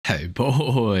Hey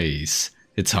boys,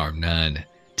 it's HarmNone.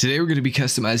 Today we're going to be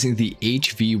customizing the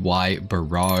HVY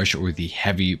Barrage, or the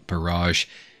Heavy Barrage,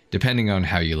 depending on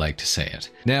how you like to say it.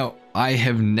 Now, I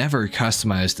have never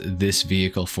customized this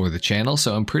vehicle for the channel,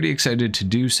 so I'm pretty excited to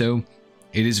do so.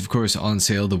 It is of course on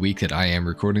sale the week that I am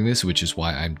recording this, which is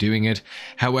why I'm doing it.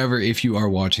 However, if you are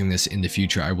watching this in the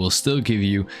future, I will still give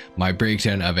you my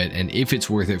breakdown of it and if it's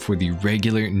worth it for the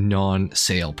regular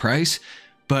non-sale price.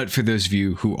 But for those of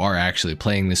you who are actually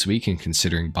playing this week and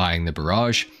considering buying the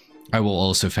Barrage, I will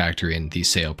also factor in the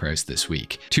sale price this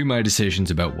week to my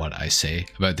decisions about what I say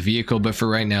about the vehicle. But for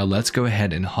right now, let's go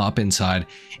ahead and hop inside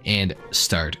and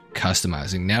start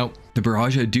customizing. Now, the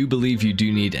Barrage, I do believe you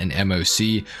do need an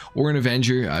MOC or an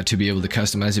Avenger to be able to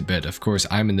customize it, but of course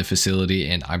I'm in the facility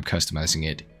and I'm customizing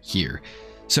it here.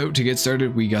 So to get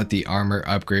started, we got the armor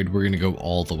upgrade. We're going to go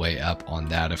all the way up on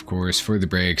that, of course. For the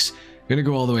brakes, we're going to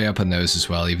go all the way up on those as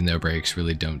well, even though brakes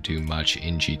really don't do much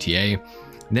in GTA.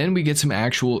 Then we get some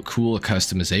actual cool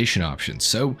customization options,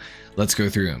 so let's go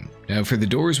through them. Now for the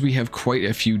doors, we have quite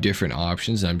a few different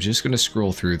options. I'm just going to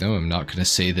scroll through them. I'm not going to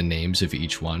say the names of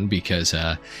each one because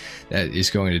that is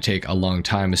going to take a long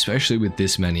time, especially with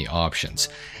this many options.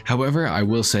 However, I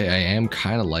will say I am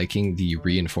kind of liking the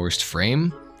reinforced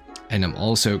frame, and I'm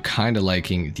also kind of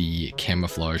liking the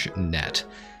camouflage net.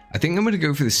 I think I'm going to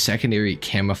go for the secondary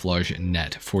camouflage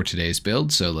net for today's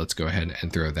build, so let's go ahead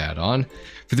and throw that on.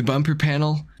 For the bumper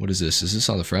panel, what is this? Is this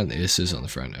on the front? This is on the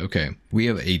front. Okay. We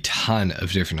have a ton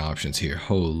of different options here.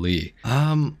 Holy.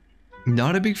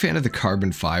 Not a big fan of the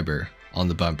carbon fiber on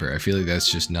the bumper. I feel like that's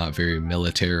just not very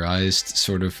militarized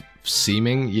sort of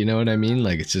seeming, you know what I mean?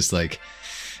 Like, it's just like,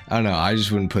 I don't know, I just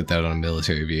wouldn't put that on a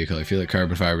military vehicle. I feel like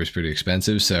carbon fiber is pretty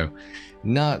expensive, so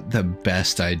not the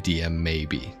best idea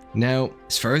maybe. Now,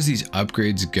 as far as these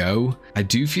upgrades go, I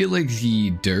do feel like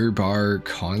the Durbar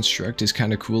construct is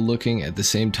kind of cool looking. At the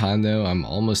same time though, I'm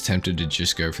almost tempted to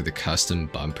just go for the custom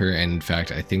bumper, and in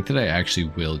fact I think that I actually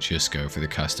will just go for the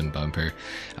custom bumper.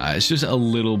 It's just a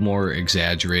little more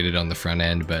exaggerated on the front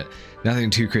end, but nothing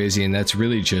too crazy, and that's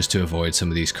really just to avoid some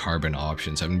of these carbon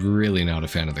options. I'm really not a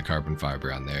fan of the carbon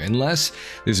fiber on there. Unless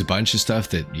there's a bunch of stuff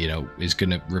that, you know, is going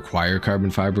to require carbon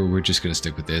fiber, we're just going to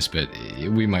stick with this, but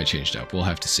we might change it up. We'll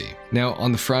have to see. Now,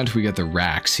 on the front, we got the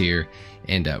racks here,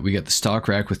 and we got the stock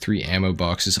rack with 3 ammo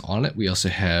boxes on it. We also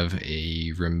have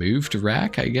a removed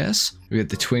rack, I guess. We got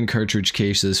the twin cartridge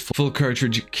cases, full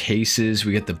cartridge cases.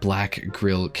 We got the black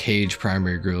grill cage,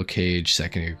 primary grill cage,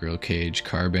 secondary grill cage,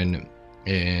 carbon,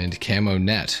 and camo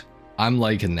net. I'm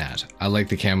liking that. I like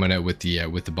the camo net with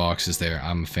the boxes there.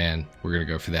 I'm a fan. We're gonna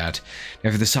go for that. Now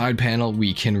for the side panel,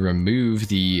 we can remove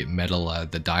the metal,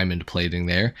 the diamond plating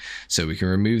there. So we can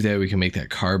remove that. We can make that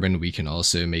carbon. We can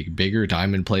also make bigger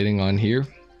diamond plating on here.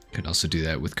 Can also do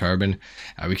that with carbon.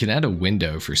 We can add a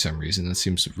window for some reason. That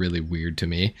seems really weird to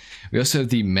me. We also have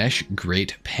the mesh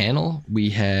grate panel.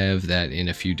 We have that in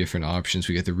a few different options.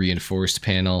 We got the reinforced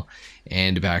panel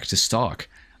and back to stock.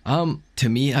 To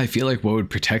me, I feel like what would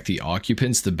protect the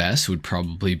occupants the best would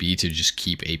probably be to just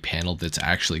keep a panel that's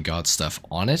actually got stuff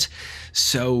on it.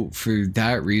 So for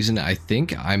that reason, I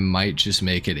think I might just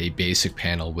make it a basic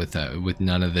panel with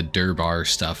none of the Durbar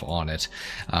stuff on it.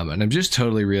 And I'm just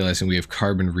totally realizing we have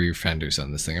carbon rear fenders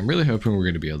on this thing. I'm really hoping we're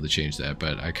going to be able to change that,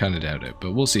 but I kind of doubt it,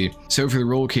 but we'll see. So for the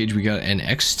roll cage, we got an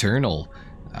external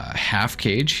half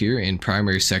cage here in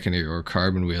primary, secondary, or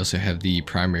carbon. We also have the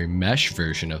primary mesh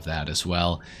version of that as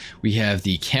well. We have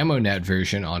the camo net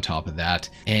version on top of that,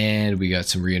 and we got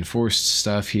some reinforced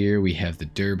stuff here. We have the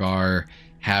Durbar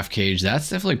half cage. That's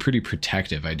definitely pretty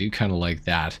protective. I do kind of like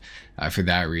that for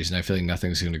that reason. I feel like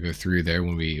nothing's going to go through there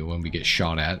when we get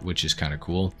shot at, which is kind of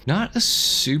cool. Not a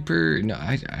super, no,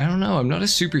 I don't know. I'm not a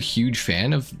super huge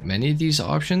fan of many of these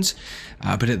options,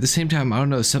 but at the same time, I don't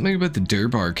know, something about the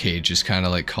Durbar cage is kind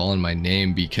of like calling my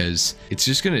name, because it's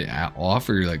just going to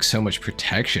offer like so much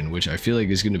protection, which I feel like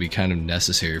is going to be kind of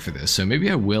necessary for this. So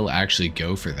maybe I will actually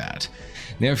go for that.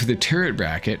 Now for the turret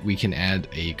bracket, we can add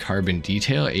a carbon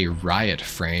detail, a riot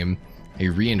frame, a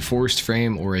reinforced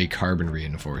frame, or a carbon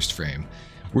reinforced frame.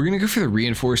 We're going to go for the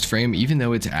reinforced frame, even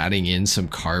though it's adding in some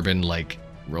carbon like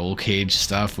roll cage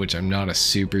stuff, which I'm not a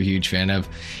super huge fan of.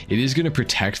 It is going to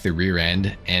protect the rear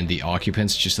end and the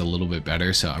occupants just a little bit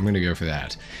better, so I'm going to go for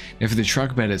that. Now for the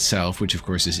truck bed itself, which of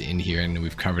course is in here and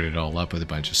we've covered it all up with a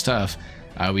bunch of stuff,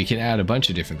 we can add a bunch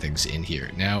of different things in here.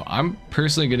 Now, I'm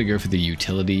personally going to go for the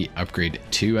utility upgrade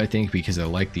 2, I think, because I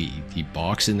like the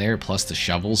box in there, plus the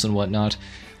shovels and whatnot.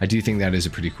 I do think that is a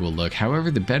pretty cool look. However,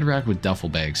 the bed rack with duffel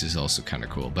bags is also kind of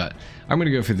cool, but I'm going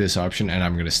to go for this option and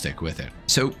I'm going to stick with it.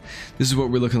 So this is what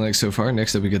we're looking like so far.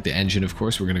 Next up, we got the engine, of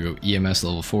course. We're going to go EMS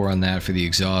level 4 on that for the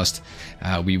exhaust.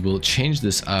 We will change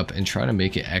this up and try to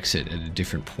make it exit at a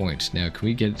different point. Now, can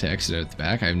we get it to exit out the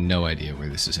back? I have no idea where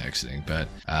this is exiting, but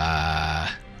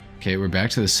okay, we're back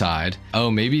to the side.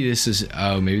 Oh, maybe this is,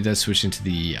 oh, maybe that's switching to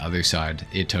the other side.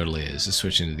 It totally is. It's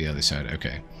switching to the other side.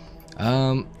 Okay.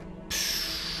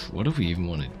 What do we even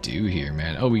want to do here,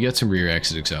 man? Oh, we got some rear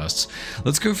exit exhausts.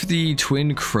 Let's go for the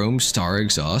twin chrome star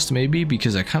exhaust, maybe,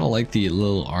 because I kind of like the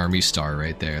little army star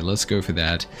right there. Let's go for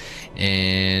that.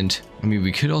 And, I mean,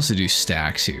 we could also do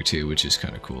stacks here, too, which is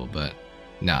kind of cool, but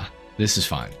nah, this is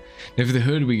fine. Now, for the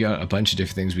hood, we got a bunch of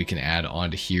different things we can add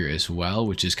onto here as well,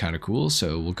 which is kind of cool.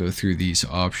 So we'll go through these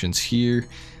options here.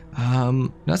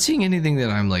 Not seeing anything that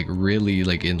I'm like really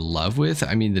like in love with.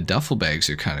 I mean, the duffel bags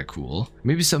are kind of cool.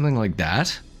 Maybe something like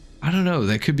that. I don't know,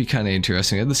 that could be kind of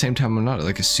interesting. At the same time, I'm not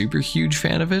like a super huge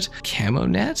fan of it. Camo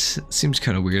net seems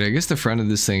kind of weird. I guess the front of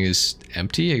this thing is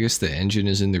empty. I guess the engine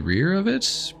is in the rear of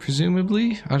it,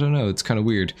 presumably. I don't know, it's kind of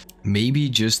weird. Maybe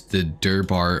just the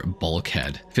Durbar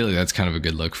bulkhead. I feel like that's kind of a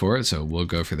good look for it, so we'll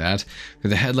go for that. For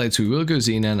the headlights, we will go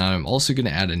xenon, and I'm also going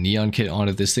to add a neon kit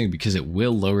onto this thing because it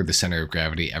will lower the center of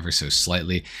gravity ever so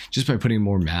slightly just by putting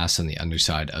more mass on the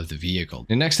underside of the vehicle.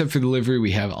 Now, next up for the livery,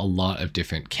 we have a lot of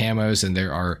different camos, and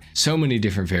there are so many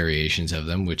different variations of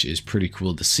them, which is pretty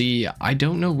cool to see. I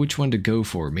don't know which one to go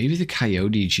for. Maybe the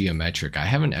Coyote Geometric. I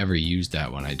haven't ever used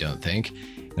that one, I don't think.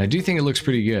 And I do think it looks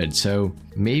pretty good, so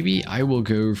maybe I will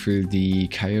go for the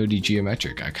Coyote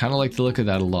Geometric. I kind of like the look of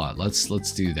that a lot. Let's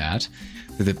do that.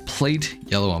 For the plate,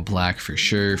 yellow on black for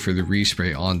sure. For the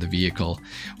respray on the vehicle,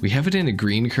 we have it in a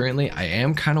green currently. I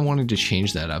am kind of wanting to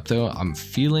change that up though. I'm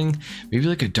feeling maybe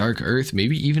like a dark earth,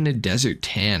 maybe even a desert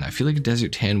tan. I feel like a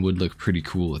desert tan would look pretty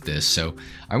cool with this, so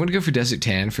I'm going to go for desert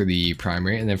tan for the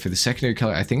primary, and then for the secondary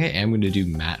color, I think I am going to do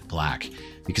matte black,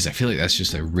 because I feel like that's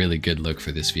just a really good look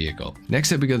for this vehicle.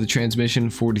 Next up, we got the transmission,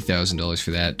 $40,000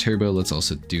 for that. Turbo, let's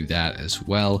also do that as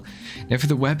well. Now for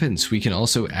the weapons, we can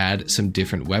also add some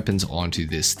different weapons onto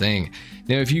this thing.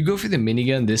 Now, if you go for the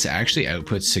minigun, this actually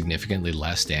outputs significantly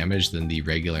less damage than the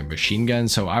regular machine gun,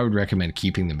 so I would recommend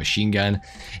keeping the machine gun.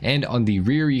 And on the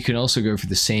rear, you can also go for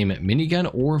the same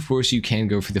minigun, or of course you can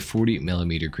go for the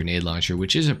 40mm grenade launcher,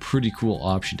 which is a pretty cool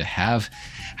option to have.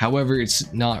 However,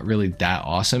 it's not really that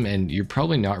awesome, and you're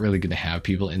probably not really going to have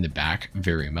people in the back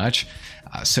very much.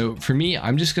 So for me,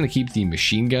 I'm just going to keep the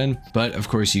machine gun, but of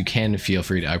course you can feel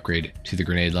free to upgrade to the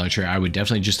grenade launcher. I would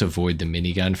definitely just avoid the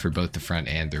minigun for both the front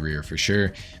and the rear for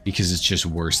sure, because it's just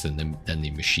worse than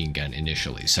the machine gun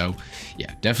initially. So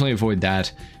yeah, definitely avoid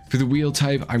that. For the wheel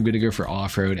type, I'm going to go for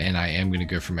off-road, and I am going to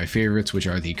go for my favorites, which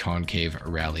are the Concave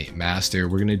Rally Master.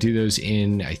 We're going to do those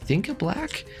in, I think, a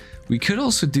black. We could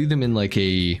also do them in like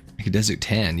a desert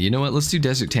tan. You know what? Let's do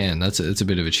desert tan. That's a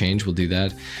bit of a change. We'll do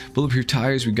that. Bulletproof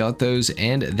tires, we got those,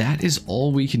 and that is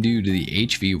all we can do to the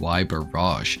HVY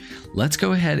Barrage. Let's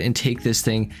go ahead and take this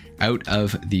thing out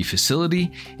of the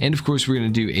facility, and of course we're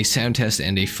going to do a sound test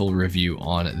and a full review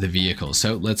on the vehicle.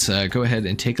 So let's go ahead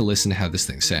and take a listen to how this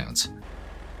thing sounds.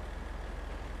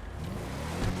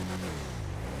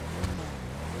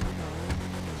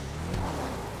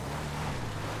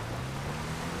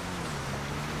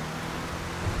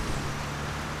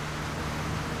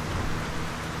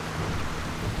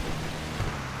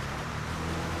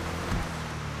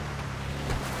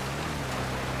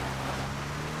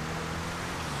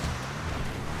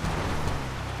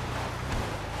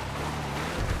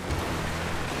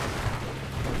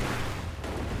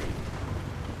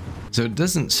 So it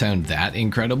doesn't sound that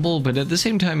incredible, but at the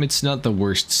same time, it's not the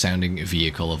worst sounding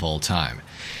vehicle of all time.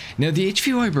 Now, the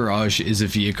HVY Barrage is a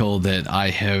vehicle that I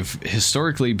have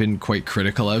historically been quite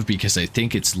critical of because I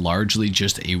think it's largely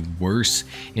just a worse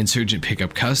Insurgent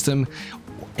Pickup Custom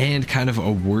and kind of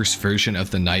a worse version of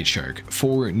the Night Shark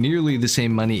for nearly the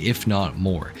same money, if not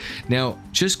more. Now,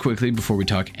 just quickly before we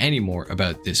talk any more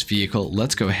about this vehicle,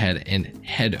 let's go ahead and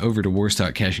head over to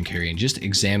Warstock Cash and Carry and just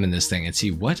examine this thing and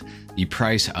see what the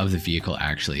price of the vehicle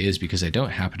actually is, because I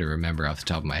don't happen to remember off the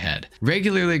top of my head.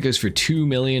 Regularly it goes for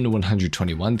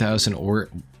 $2,121,000 or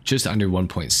just under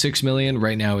 1.6 million.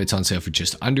 Right now it's on sale for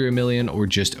just under $1 million or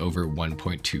just over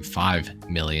 $1.25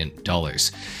 million.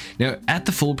 Now at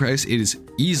the full price, it is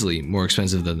easily more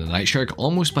expensive than the Night Shark,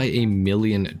 almost by $1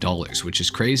 million, which is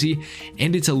crazy.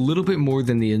 And it's a little bit more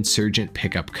than the Insurgent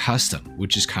Pickup Custom,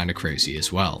 which is kind of crazy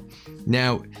as well.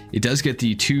 Now, it does get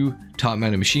the 2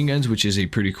 top-mounted machine guns, which is a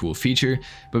pretty cool feature,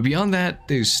 but beyond that,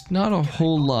 there's not a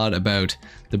whole lot about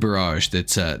the Barrage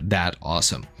that's that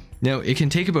awesome. Now, it can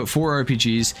take about 4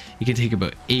 RPGs, it can take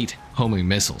about 8 homing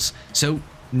missiles, so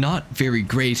not very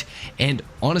great, and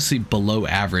honestly below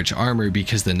average armor,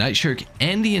 because the Night Shark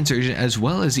and the Insurgent, as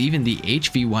well as even the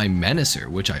HVY Menacer,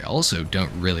 which I also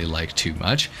don't really like too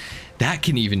much, that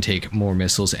can even take more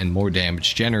missiles and more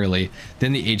damage generally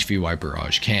than the HVY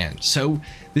Barrage can. So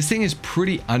this thing is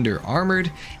pretty under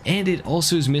armored, and it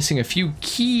also is missing a few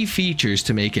key features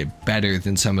to make it better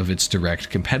than some of its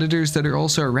direct competitors that are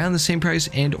also around the same price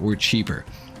and or cheaper.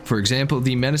 For example,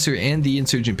 the Menacer and the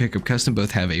Insurgent Pickup Custom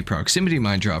both have a proximity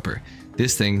mine dropper.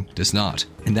 This thing does not,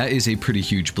 and that is a pretty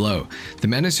huge blow. The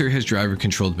Menacer has driver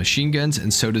controlled machine guns,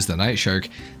 and so does the Night Shark.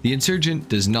 The Insurgent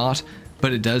does not,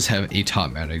 but it does have a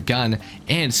top-mounted gun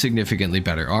and significantly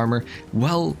better armor,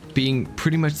 while being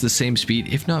pretty much the same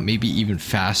speed, if not maybe even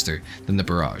faster than the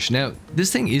Barrage. Now,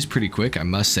 this thing is pretty quick, I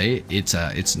must say.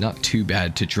 It's not too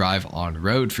bad to drive on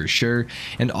road for sure,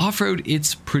 and off-road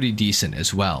it's pretty decent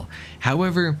as well.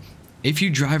 However, if you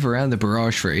drive around the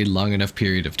Barrage for a long enough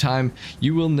period of time,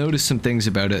 you will notice some things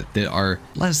about it that are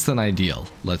less than ideal,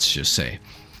 let's just say.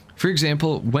 For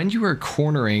example, when you are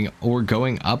cornering or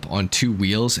going up on 2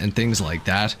 wheels and things like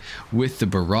that with the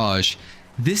Barrage,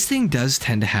 this thing does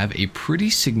tend to have a pretty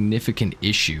significant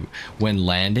issue when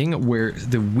landing, where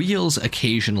the wheels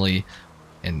occasionally,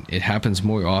 and it happens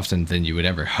more often than you would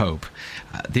ever hope,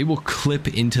 they will clip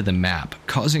into the map,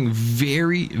 causing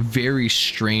very, very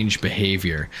strange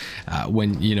behavior.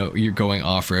 When you're going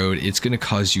off-road, it's going to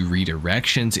cause you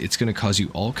redirections, it's going to cause you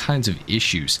all kinds of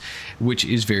issues, which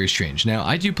is very strange. Now,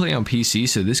 I do play on PC,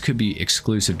 so this could be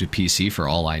exclusive to PC for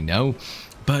all I know.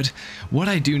 But what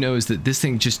I do know is that this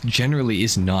thing just generally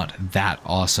is not that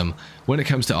awesome when it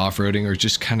comes to off-roading or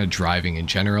just kind of driving in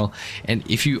general. And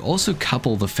if you also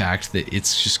couple the fact that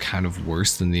it's just kind of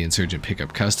worse than the Insurgent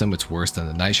Pickup Custom, it's worse than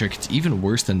the Night Shark, it's even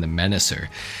worse than the Menacer,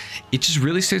 it just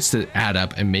really starts to add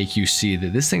up and make you see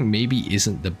that this thing maybe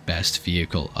isn't the best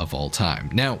vehicle of all time.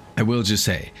 Now, I will just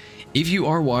say, if you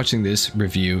are watching this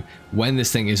review when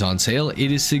this thing is on sale, it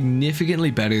is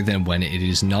significantly better than when it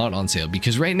is not on sale,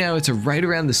 because right now it's right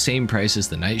around the same price as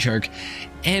the Night Shark,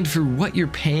 and for what you're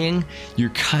paying,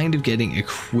 you're kind of getting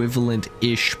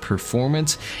equivalent-ish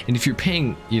performance. And if you're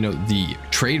paying, the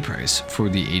trade price for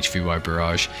the HVY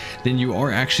Barrage, then you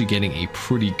are actually getting a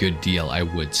pretty good deal, I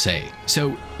would say.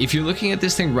 So if you're looking at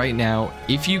this thing right now,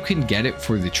 if you can get it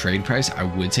for the trade price, I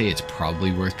would say it's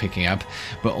probably worth picking up,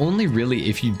 but only really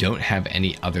if you don't have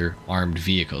any other armed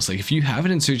vehicles. Like if you have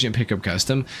an Insurgent Pickup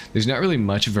Custom, there's not really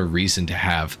much of a reason to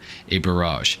have a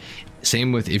Barrage.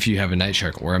 Same with if you have a Night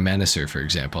Shark or a Menacer, for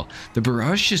example. The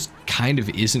Barrage just kind of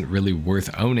isn't really worth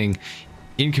owning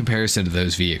in comparison to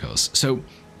those vehicles. So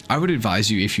I would advise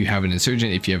you, if you have an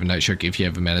Insurgent, if you have a Night Shark, if you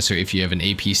have a Menacer, if you have an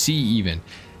APC even,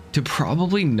 to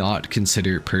probably not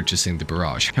consider purchasing the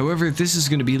Barrage. However, if this is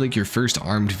going to be like your first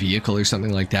armed vehicle or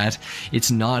something like that, it's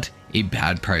not a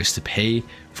bad price to pay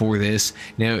for this.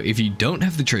 Now, if you don't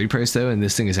have the trade price though, and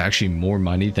this thing is actually more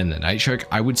money than the Night Shark,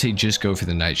 I would say just go for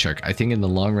the Night Shark. I think in the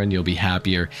long run, you'll be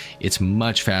happier. It's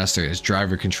much faster, it has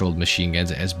driver controlled machine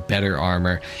guns, it has better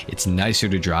armor, it's nicer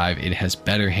to drive, it has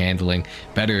better handling,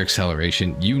 better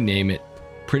acceleration, you name it.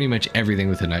 Pretty much everything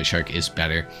with the Night Shark is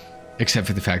better, except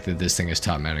for the fact that this thing has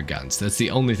top-mounted guns. That's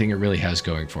the only thing it really has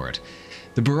going for it.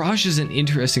 The Barrage is an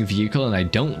interesting vehicle, and I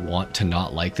don't want to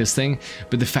not like this thing,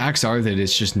 but the facts are that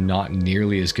it's just not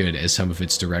nearly as good as some of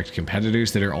its direct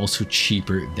competitors that are also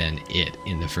cheaper than it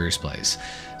in the first place.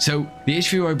 So the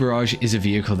HVY Barrage is a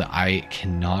vehicle that I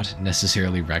cannot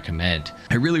necessarily recommend.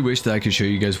 I really wish that I could show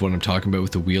you guys what I'm talking about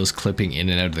with the wheels clipping in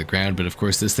and out of the ground, but of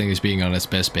course this thing is being on its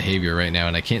best behavior right now,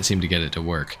 and I can't seem to get it to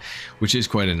work, which is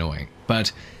quite annoying.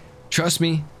 But trust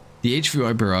me, the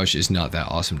HVY Barrage is not that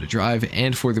awesome to drive,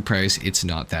 and for the price, it's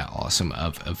not that awesome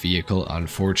of a vehicle,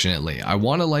 unfortunately. I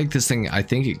want to like this thing. I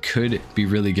think it could be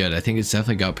really good. I think it's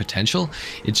definitely got potential.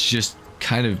 It's just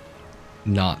kind of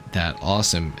not that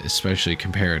awesome, especially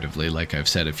comparatively, like I've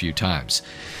said a few times.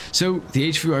 So the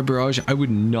HVY Barrage, I would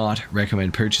not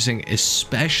recommend purchasing,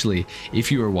 especially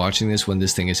if you are watching this when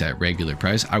this thing is at regular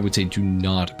price. I would say do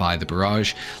not buy the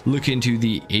Barrage. Look into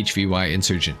the HVY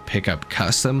Insurgent Pickup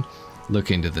Custom. Look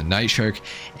into the Night Shark,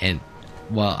 and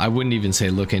well, I wouldn't even say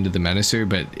look into the Menacer,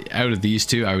 but out of these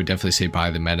two, I would definitely say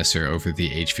buy the Menacer over the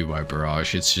HVY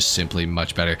Barrage. It's just simply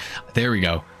much better. There we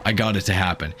go. I got it to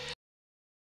happen.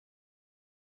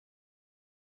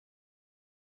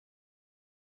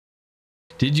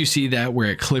 Did you see that where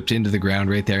it clipped into the ground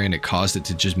right there and it caused it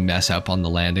to just mess up on the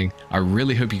landing? I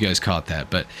really hope you guys caught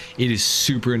that, but it is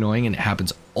super annoying and it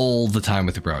happens all the time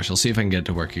with the Barrage. I'll see if I can get it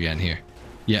to work again here.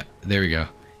 Yeah, there we go.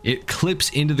 It clips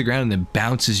into the ground and then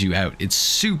bounces you out. It's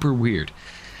super weird.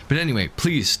 But anyway,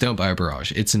 please don't buy a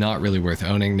Barrage. It's not really worth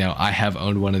owning. Now, I have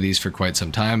owned one of these for quite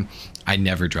some time. I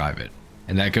never drive it.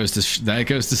 And that goes to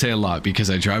say a lot because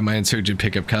I drive my Insurgent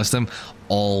Pickup Custom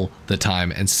all the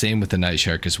time, and same with the Night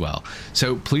Shark as well.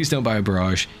 So please don't buy a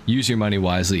Barrage. Use your money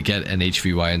wisely. Get an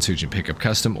HVY Insurgent Pickup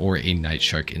Custom or a Night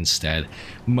Shark instead.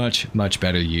 Much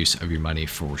better use of your money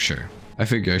for sure. I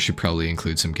figure I should probably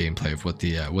include some gameplay of what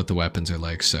the weapons are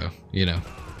like, so you know.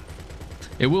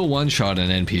 It will one-shot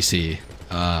an NPC,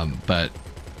 but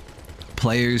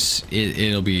players,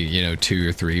 it'll be, you know, 2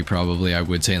 or 3 probably, I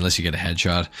would say, unless you get a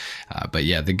headshot. But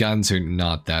yeah, the guns are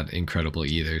not that incredible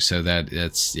either, so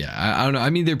that's yeah, I don't know. I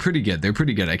mean, they're pretty good. They're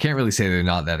pretty good. I can't really say they're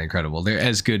not that incredible. They're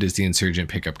as good as the Insurgent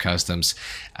Pickup Customs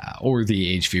or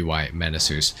the HVY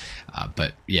Menacers.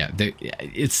 But yeah,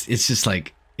 it's just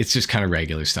like, it's just kind of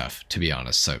regular stuff, to be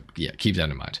honest. So yeah, keep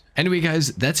that in mind. Anyway, guys,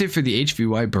 that's it for the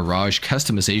HVY Barrage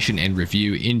customization and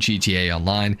review in GTA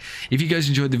Online. If you guys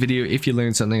enjoyed the video, if you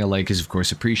learned something, a like is of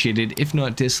course appreciated. If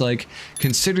not, dislike.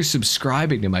 Consider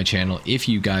subscribing to my channel if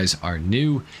you guys are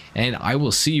new, and I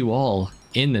will see you all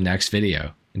in the next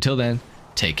video. Until then,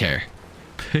 take care.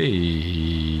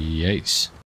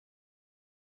 Peace.